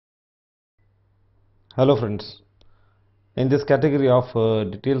Hello friends. In this category of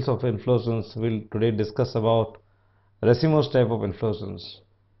details of inflorescence, we'll today discuss about Racemose type of inflorescence.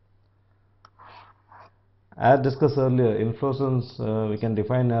 As discussed earlier, inflorescence we can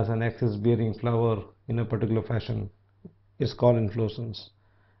define as an axis bearing flower in a particular fashion. It's called inflorescence.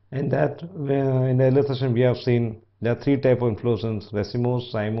 In that, in the earlier session, we have seen there are three types of inflorescence: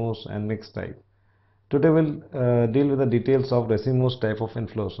 Racemose, Racemose, and mixed type. Today, we'll deal with the details of Racemose type of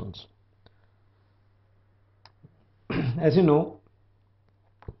inflorescence. As you know,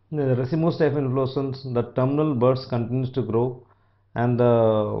 the Recemose type inflorescence, the terminal buds continues to grow, and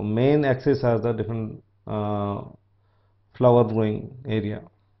the main axis has the different flower growing area.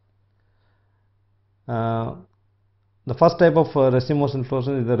 Uh, the first type of Recemose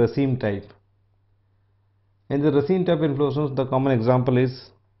inflorescence is the raceme type. In the raceme type inflorescence, the common example is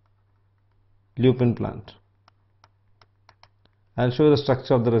lupin plant. I'll show you the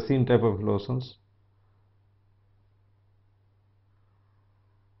structure of the raceme type of inflorescence.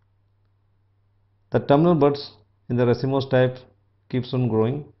 The terminal buds in the Recemose type keeps on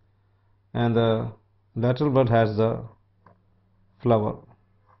growing, and the lateral bud has the flower.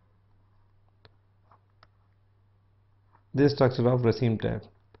 This structure of raceme type.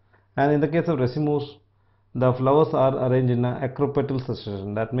 And in the case of Recemose, the flowers are arranged in an acropetal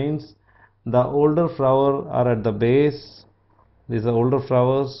succession. That means the older flower are at the base, these are older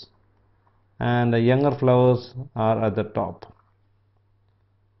flowers, and the younger flowers are at the top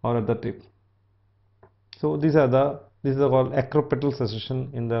or at the tip. So these are called acropetal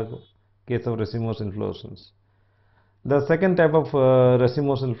succession in the case of Recemose inflorescence. The second type of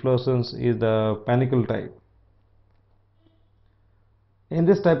Recemose inflorescence is the panicle type. In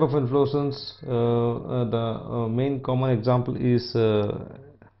this type of inflorescence, the main common example is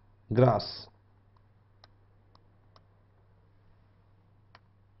grass.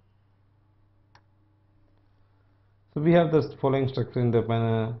 So we have the following structure in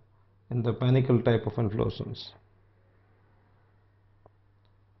the panicle type of inflorescence.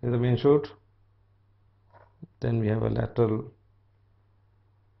 This is the main shoot. Then we have a lateral.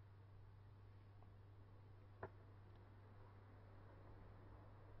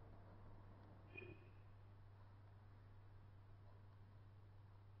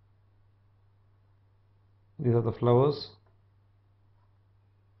 These are the flowers.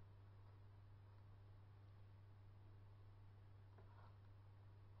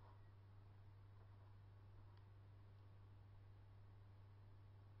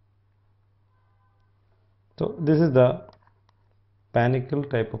 So this is the panicle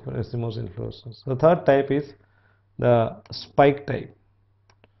type of Recemose inflorescence. The third type is the spike type.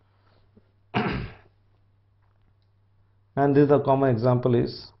 And this is the common example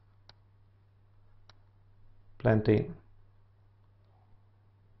is plantain.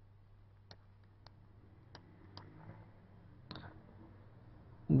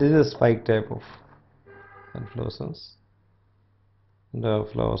 This is a spike type of inflorescence. The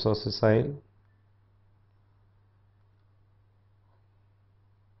flowers are sessile.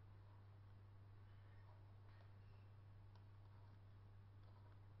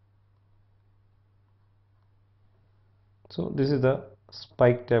 So this is the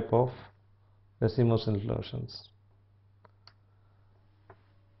spike type of Recemose inflorescence.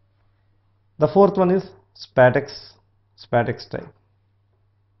 The fourth one is spadix type.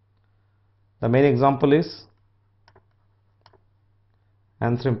 The main example is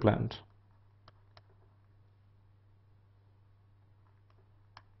anthrym plant.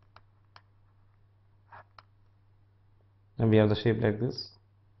 And we have the shape like this.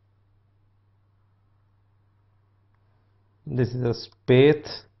 This is a spathe.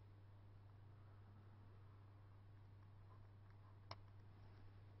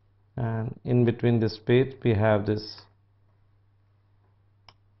 And in between this spathe we have this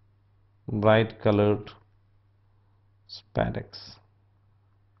bright colored spadix.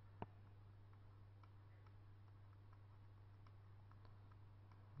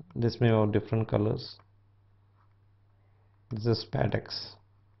 This may have different colors. This is spadix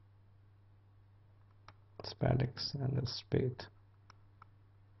and the spathe.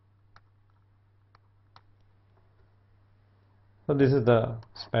 So this is the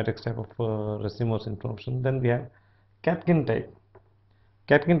spadix type of Recemose inflorescence. Then we have catkin type.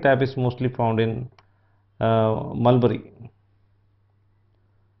 Catkin type is mostly found in mulberry.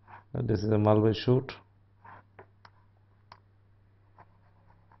 This is a mulberry shoot.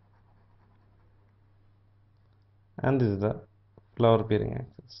 And this is the flower bearing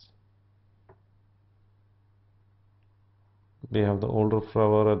axis. We have the older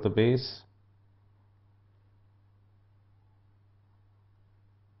flower at the base.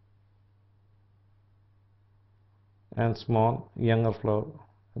 and small younger flower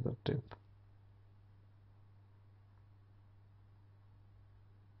at the tip.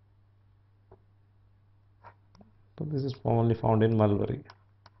 So this is only found in mulberry.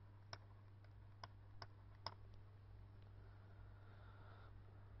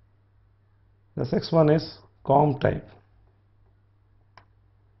 The next one is comb type.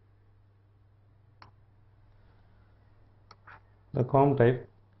 The comb type.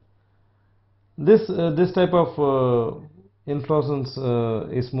 This type of inflorescence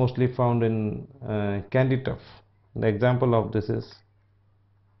is mostly found in candy tuff. The example of this is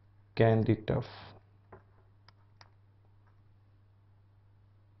candy tuff.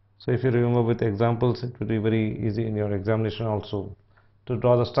 So if you remember with examples, it will be very easy in your examination also to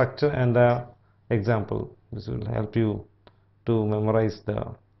draw the structure and the example. This will help you to memorize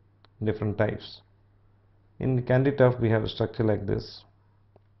the different types. In candy tuff, we have a structure like this.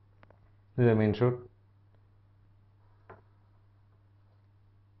 This is the main shoot.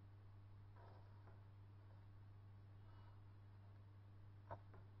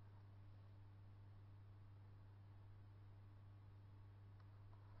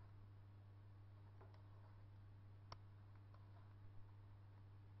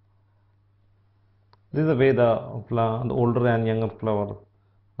 This is the way the older and younger flower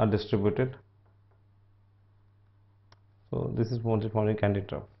are distributed. So this is mostly found in candy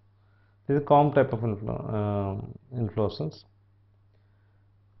tuff. This is a comb type of inflorescence.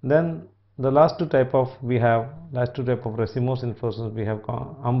 Then the last two type of racemose inflorescence we have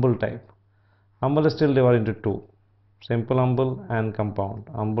umbel type. Umbel is still divided into two: simple umbel and compound.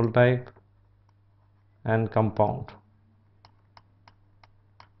 Umbel type and compound.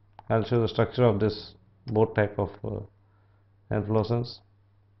 I'll show the structure of this both type of inflorescence.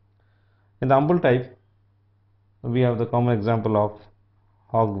 In the umbel type, we have the common example of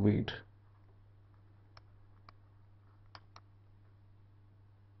hogweed.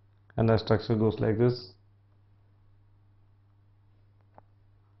 And the structure goes like this.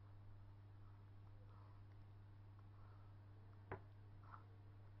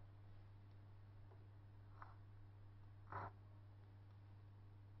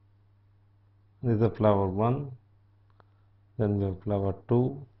 This is the flower 1, then we have flower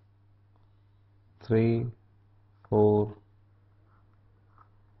 2, 3, 4,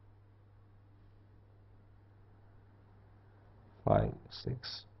 5,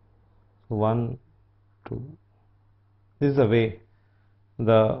 6. 1, 2. This is the way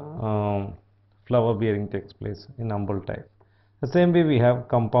the flower bearing takes place in umbel type. The same way we have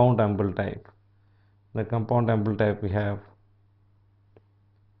compound umbel type. The compound umbel type we have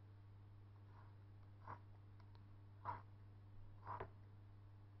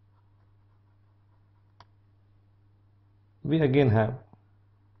again have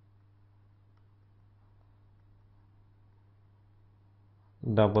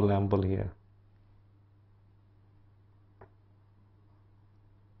double umbel here.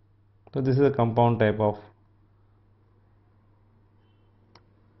 So this is a compound type of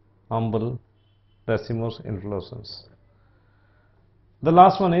umbel racemose inflorescence. The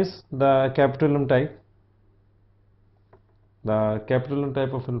last one is the capitulum type. The capitulum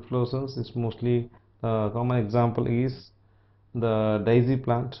type of inflorescence is mostly common example is the daisy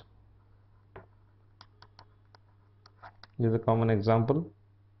plant. This is a common example,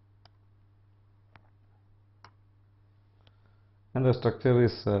 and the structure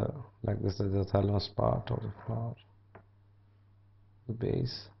is like this: is the thalamus part of the flower, the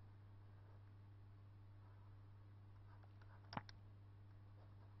base,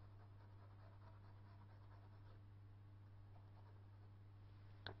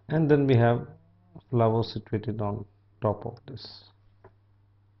 and then we have flowers situated on top of this.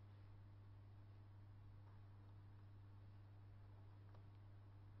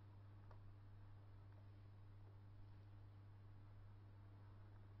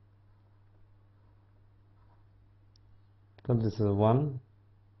 So this is one,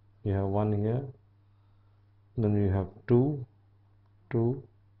 you have one here, then you have 2, 2,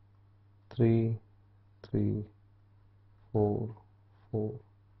 3, 3, 4, 4,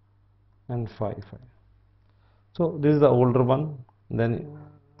 and 5, 5. So this is the older one, then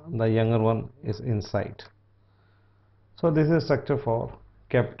the younger one is inside. So this is structure for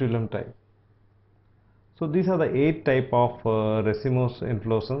capitulum type. So these are the 8 type of racemose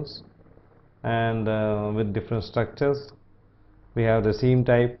inflorescence, and with different structures. We have the seam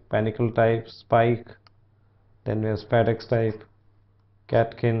type, panicle type, spike, then we have spadix type,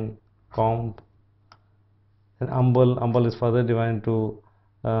 catkin, comb, and umbel. Umbel is further divided into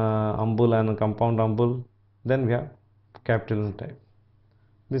umbel and compound umbel. Then we have capitulum type.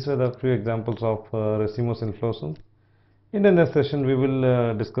 These are the few examples of racemose inflorescence. In the next session, we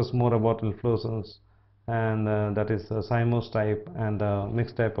will discuss more about inflorescence, and that is Racemose type and the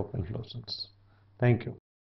mixed type of inflorescence. Thank you.